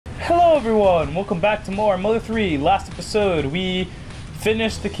Hello everyone, welcome back to more Mother 3. Last episode we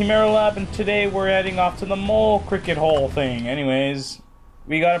finished the Chimera Lab and today we're heading off to the mole cricket hole thing. Anyways,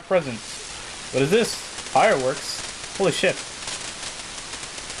 we got a present. What is this? Fireworks? Holy shit.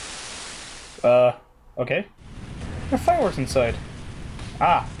 Okay. There are fireworks inside.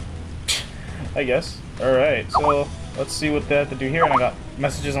 Ah. I guess. Alright, so let's see what they have to do here. And I got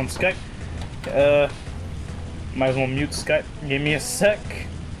messages on Skype. Might as well mute Skype. Give me a sec.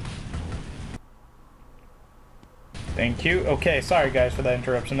 Thank you. Okay, sorry guys for that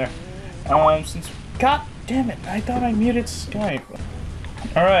interruption there. God damn it, I thought I muted Skype.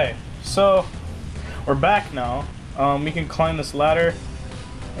 Alright, so we're back now. We can climb this ladder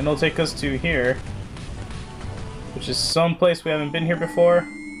and it'll take us to here, which is some place we haven't been here before.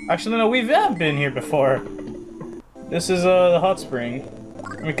 Actually, no, we have been here before. This is the hot spring.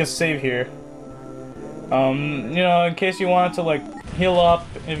 We can save here. You know, in case you wanted to like heal up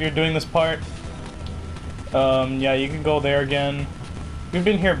if you're doing this part. Yeah, you can go there again. We've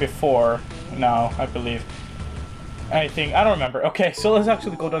been here before now, I believe. I don't remember. Okay, so let's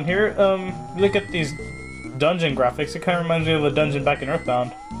actually go down here. Look at these dungeon graphics. It kind of reminds me of a dungeon back in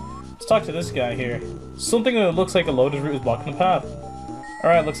Earthbound. Let's talk to this guy here. Something that looks like a loaded route is blocking the path.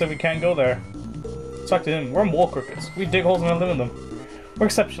 Alright, looks like we can't go there. Let's talk to him. We're mole crickets. We dig holes and live in them. We're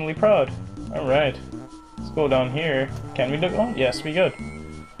exceptionally proud. Alright. Let's go down here. Can we dig? Oh, yes, we good.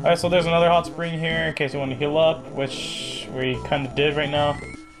 Alright, so there's another hot spring here in case you want to heal up, which we kind of did right now.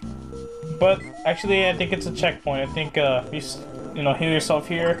 But actually, I think it's a checkpoint. I think you know, heal yourself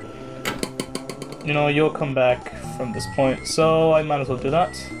here. You know, you'll come back from this point. So I might as well do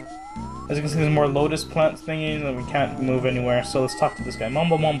that. As you can see, there's more lotus plant thingies and we can't move anywhere. So let's talk to this guy.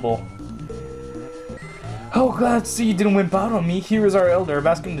 Mumble mumble. Oh, glad to see you didn't wimp out on me. Here is our elder. I've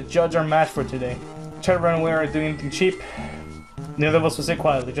asked him to judge our match for today. Try to run away or do anything cheap. Neither of us will sit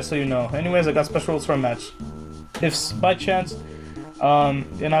quietly, just so you know. Anyways, I got special rules for a match. If by chance,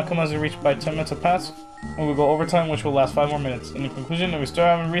 an outcome hasn't reached by 10 minutes have passed, we will go overtime, which will last 5 more minutes. In conclusion, if we still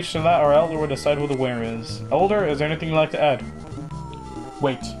haven't reached that, our elder will decide who the winner is. Elder, is there anything you'd like to add?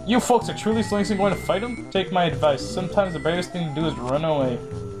 Wait, you folks are truly seriously going to fight him? Take my advice. Sometimes the bravest thing to do is run away.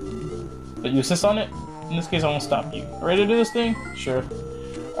 But you insist on it? In this case, I won't stop you. Ready to do this thing? Sure.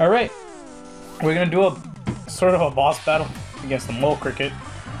 Alright. We're gonna do a sort of a boss battle against the mole cricket.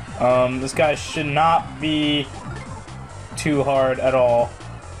 This guy should not be too hard at all.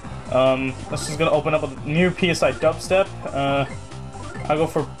 This is gonna open up a new PSI dubstep. I'll go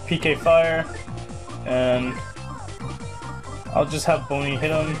for PK Fire, and I'll just have Boney hit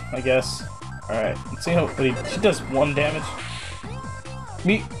him, I guess. Alright, let's see how he does 1 damage.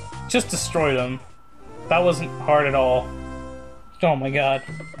 We just destroyed him. That wasn't hard at all. Oh my god.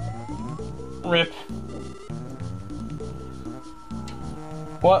 RIP.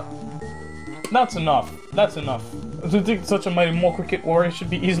 What? That's enough. That's enough. To think such a mighty mole cricket warrior should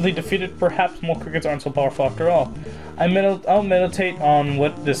be easily defeated, perhaps mole crickets aren't so powerful after all. I'll meditate on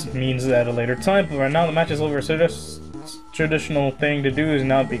what this means at a later time, but right now the match is over, so this traditional thing to do is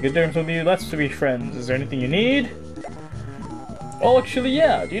now be good terms with you. Let's be friends. Is there anything you need? Oh, actually,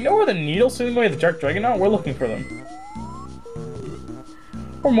 yeah. Do you know where the needles sitting by the dark dragon are? We're looking for them.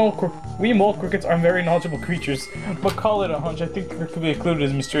 We mole crickets are very knowledgeable creatures, but call it a hunch. I think there could be included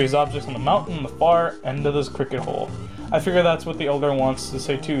as mysterious objects on the mountain on the far end of this cricket hole. I figure that's what the elder wants to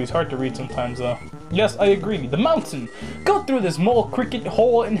say too. He's hard to read sometimes though. Yes, I agree. The mountain! Go through this mole cricket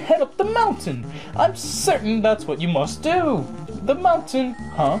hole and head up the mountain! I'm certain that's what you must do! The mountain!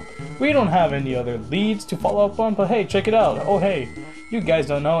 Huh? We don't have any other leads to follow up on, but hey, check it out. Oh hey, you guys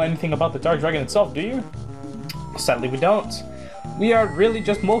don't know anything about the dark dragon itself, do you? Sadly we don't. We are really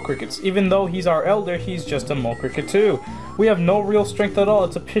just mole crickets. Even though he's our elder, he's just a mole cricket too. We have no real strength at all,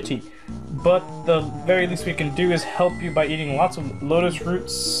 it's a pity. But the very least we can do is help you by eating lots of lotus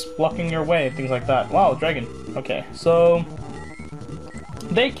roots, blocking your way, things like that. Wow, dragon. Okay, so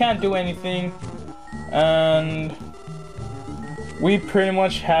they can't do anything, and we pretty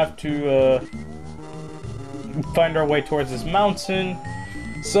much have to find our way towards this mountain.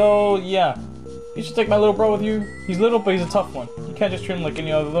 So yeah. You should take my little bro with you. He's little, but he's a tough one. You can't just treat him like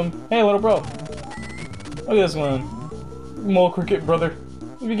any other of them. Hey, little bro. Look at this one. Mole cricket brother.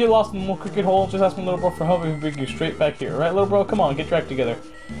 If you get lost in the mole cricket hole, just ask my little bro for help and he'll bring you straight back here. Right, little bro? Come on, get your act together.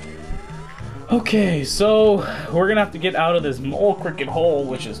 Okay, so we're gonna have to get out of this mole cricket hole,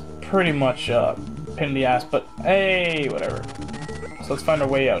 which is pretty much pain in the ass, but hey, whatever. So let's find our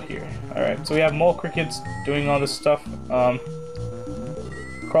way out here. Alright, so we have mole crickets doing all this stuff.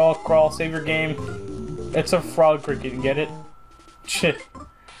 Crawl, crawl, save your game. It's a frog cricket, get it? Shit.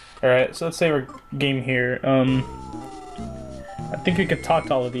 Alright, so let's save our game here. I think we could talk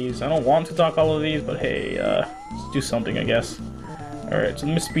to all of these. I don't want to talk all of these, but hey, let's do something, I guess. Alright, so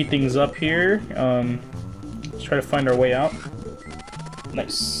let me speed things up here. Let's try to find our way out.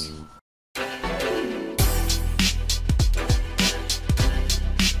 Nice.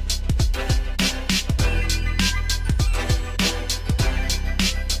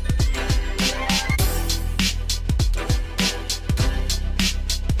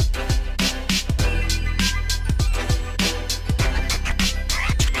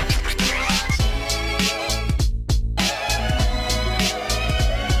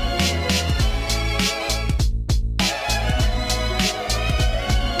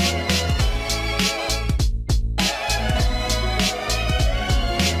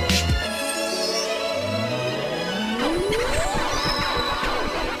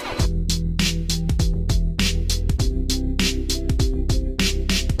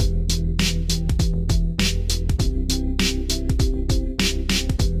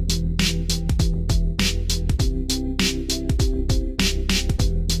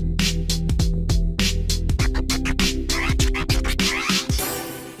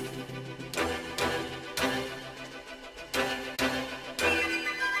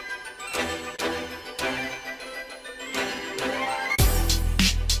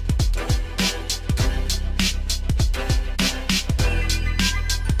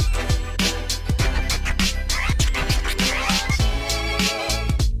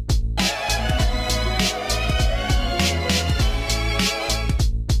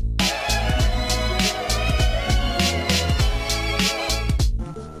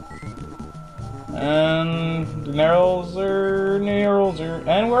 And the narrows are,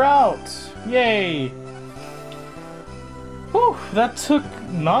 and we're out! Yay! Whew, that took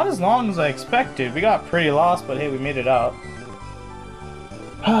not as long as I expected. We got pretty lost, but hey, we made it out.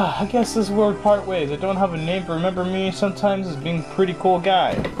 I guess this is where we part ways. I don't have a name, but remember me sometimes as being a pretty cool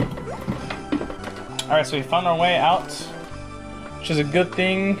guy. Alright, so we found our way out, which is a good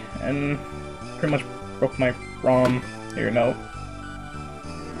thing, and pretty much broke my ROM. Here, no.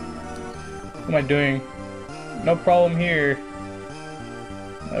 What am I doing? No problem here.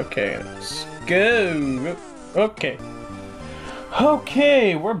 Okay, let's go. Okay.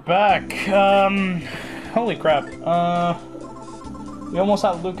 Okay, we're back. Holy crap. We almost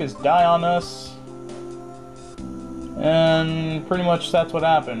had Lucas die on us. And pretty much that's what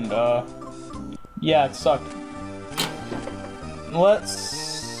happened. Yeah, it sucked. Let's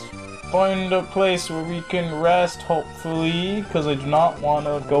find a place where we can rest, hopefully, because I do not want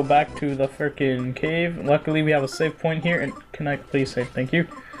to go back to the frickin' cave. Luckily, we have a save point here, and can I please save? Thank you.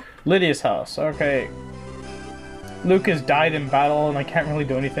 Lydia's house. Okay. Lucas died in battle, and I can't really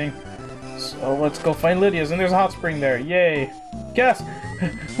do anything. So let's go find Lydia's, and there's a hot spring there. Yay! Guess!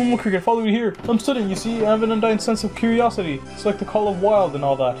 Momo Cricket, follow me here. I'm studying, you see? I have an undying sense of curiosity. It's like the call of wild and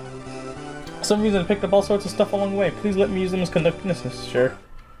all that. For some reason, I picked up all sorts of stuff along the way. Please let me use them as conducting business. Sure.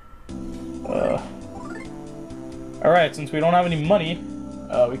 Alright, since we don't have any money,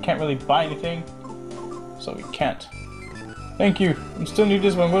 we can't really buy anything, so we can't. Thank you. I'm still new to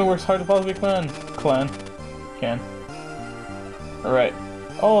this, but I'm going to work as hard as possibly can. Alright.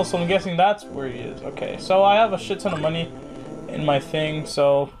 Oh, so I'm guessing that's where he is. Okay, so I have a shit ton of money in my thing,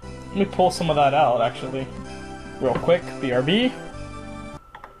 so let me pull some of that out, actually. Real quick. BRB.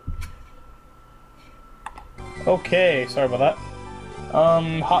 Okay, sorry about that.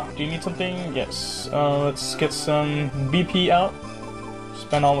 Hop, do you need something? Yes. Let's get some BP out.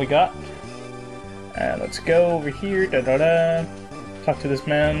 Spend all we got. And let's go over here. Talk to this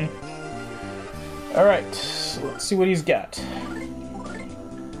man. Alright, so let's see what he's got.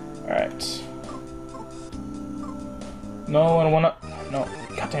 Alright. No, I don't wanna. No,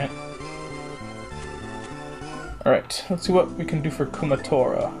 god damn it. Alright, let's see what we can do for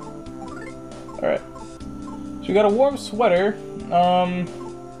Kumatora. Alright. So we got a warm sweater.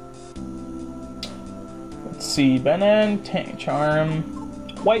 Let's see, Banana, Tank Charm,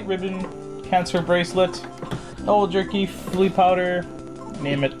 White Ribbon, Cancer Bracelet, Double Jerky, Flea Powder,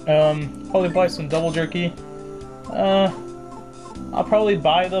 name it. Probably buy some Double Jerky. I'll probably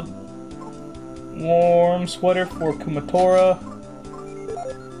buy the warm sweater for Kumatora,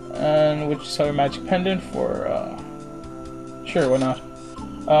 and which is our magic pendant for, sure, why not?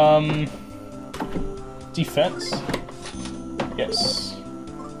 Defense. Yes.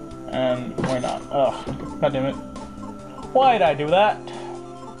 And why not? Ugh, god damn it. Why did I do that?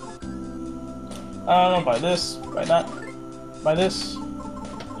 I don't know, buy this, buy that, buy this.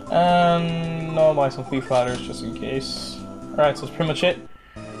 And no, I'll buy some flea flatters just in case. Alright, so that's pretty much it.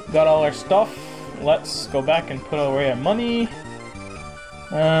 Got all our stuff. Let's go back and put away our money.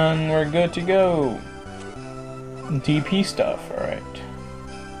 And we're good to go. DP stuff, alright.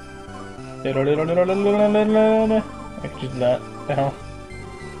 I can do that. The hell.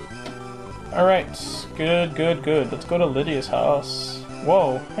 Alright, good. Let's go to Lydia's house.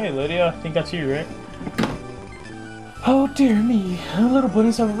 Whoa, hey Lydia, I think that's you, right? Oh dear me, the little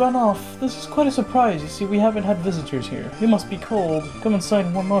bunnies have run off. This is quite a surprise. You see, we haven't had visitors here. It must be cold. Come inside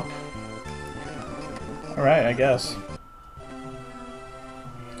and warm up. Alright, I guess.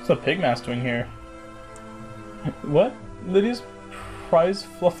 What's the pigmask doing here? What? Lydia's prize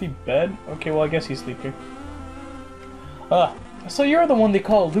fluffy bed? Okay, well I guess he's sleeping. So you're the one they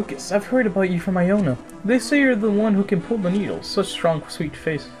call Lucas. I've heard about you from Iona. They say you're the one who can pull the needle. Such strong, sweet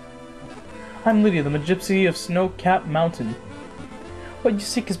face. I'm Lydia, the Gypsy of Snow-Capped Mountain. What you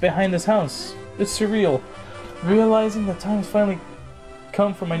seek is behind this house. It's surreal. Realizing the time has finally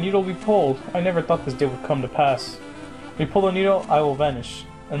come for my needle to be pulled. I never thought this day would come to pass. When you pull the needle, I will vanish.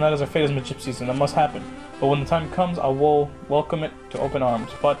 And that is our fate as Gypsies, and that must happen. But when the time comes, I will welcome it to open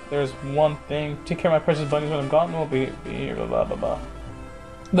arms. But there's one thing. Take care of my precious bunnies when I'm gone, and we'll be here, blah blah blah.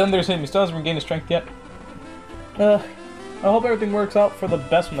 Then there's him. He still hasn't regained his strength yet. I hope everything works out for the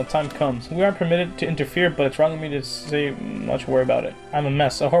best when the time comes. We aren't permitted to interfere, but it's wrong of me to say much worry about it. I'm a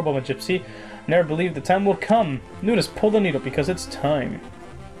mess, a horrible gypsy. Never believed the time will come. Nudis, pull the needle because it's time.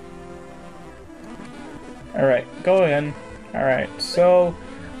 Alright, go in. Alright, so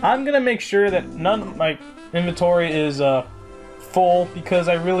I'm gonna make sure that none of my inventory is full because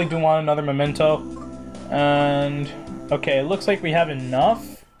I really do want another memento. And okay, it looks like we have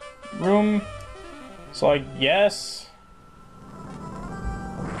enough room. So I guess.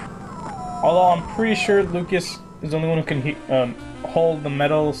 Although I'm pretty sure Lucas is the only one who can hold the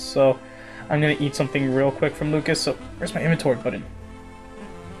medals, so I'm gonna eat something real quick from Lucas. So where's my inventory button?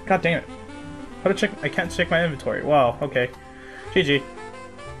 God dang it! How to check? I can't check my inventory. Wow. Okay. GG.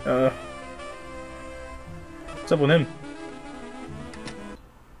 What's up with him?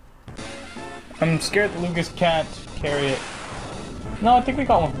 I'm scared that Lucas can't carry it. No, I think we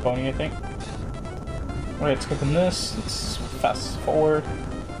got one for Boney. I think. Alright, let's click on this. Let's fast forward.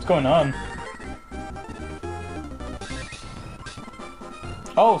 What's going on?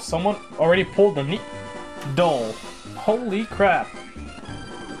 Oh, someone already pulled the needle. Holy crap.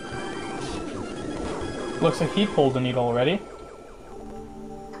 Looks like he pulled the needle already.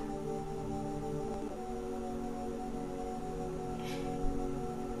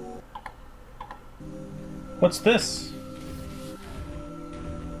 What's this?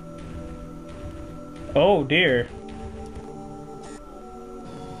 Oh dear.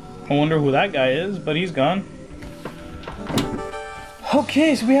 I wonder who that guy is, but he's gone.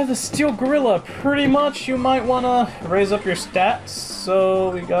 Okay, so we have the Steel Gorilla. Pretty much, you might want to raise up your stats.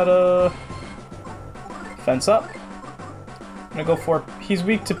 So we gotta fence up. I'm gonna go for. He's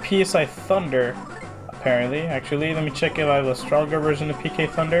weak to PSI Thunder, apparently. Actually, let me check if I have a stronger version of PK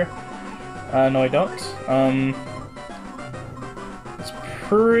Thunder. No, I don't. It's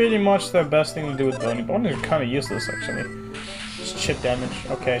pretty much the best thing to do with Boney. Boney's are kind of useless, actually. Just chip damage.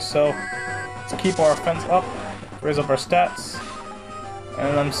 Okay, so let's keep our offense up, raise up our stats.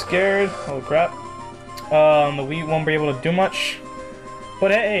 And I'm scared. Holy crap. The Wii won't be able to do much.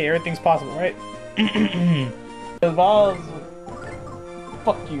 But hey, everything's possible, right? Evolve.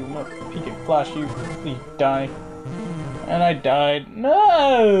 Fuck you, PK Flash, you please die. And I died.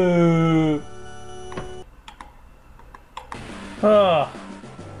 No! Oh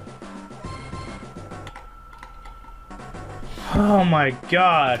my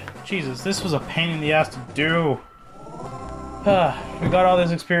god. Jesus, this was a pain in the ass to do. We got all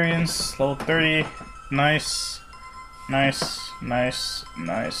this experience. Level 30. Nice. Nice. Nice.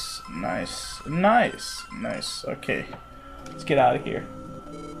 Nice. Nice. Nice. Nice. Okay. Let's get out of here.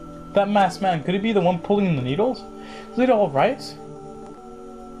 That masked man, could he be the one pulling the needles? Is it alright?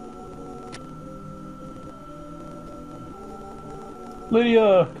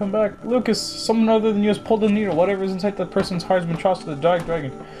 Lydia, come back. Lucas, someone other than you has pulled the needle. Whatever is inside that person's heart has been tossed to the dark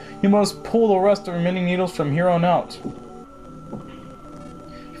dragon. You must pull the rest of the remaining needles from here on out.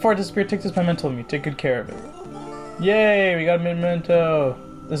 Before I disappear, take this memento with me. Take good care of it. Yay, we got a memento.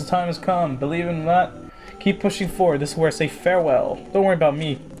 This time has come. Believe in that. Keep pushing forward. This is where I say farewell. Don't worry about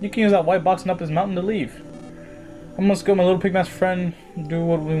me. You can use that white box and up this mountain to leave. I must go, my little pigmask friend. Do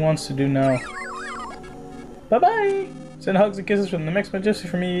what we wants to do now. Bye-bye. Send hugs and kisses from the next Gypsy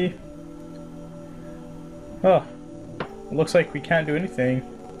for me. Oh. It looks like we can't do anything.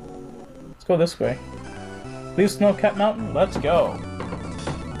 Let's go this way. Leave Snow-Capped Mountain? Let's go.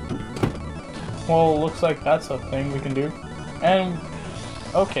 Well, looks like that's a thing we can do. And,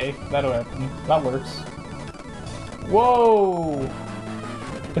 okay, that works. Whoa!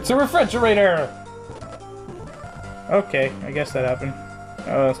 It's a refrigerator! Okay, I guess that happened.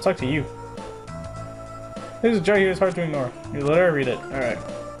 Let's talk to you. This is Joe here, it's hard to ignore. You let her read it. Alright.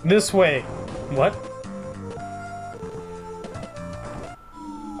 This way. What?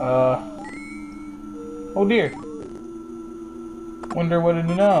 Oh dear. Wonder what to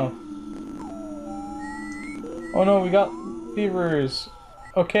do now. Oh no, we got fevers.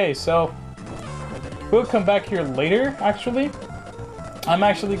 Okay, so we'll come back here later, actually. I'm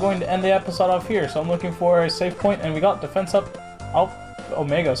actually going to end the episode off here, so I'm looking for a save point, and we got defense up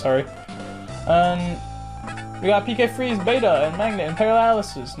Omega, sorry. And we got PK Freeze, Beta, and Magnet, and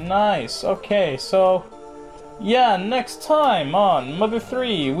Paralysis. Nice. Okay, so yeah, next time on Mother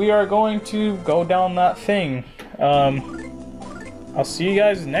 3, we are going to go down that thing. I'll see you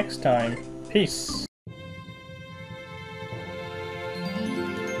guys next time. Peace.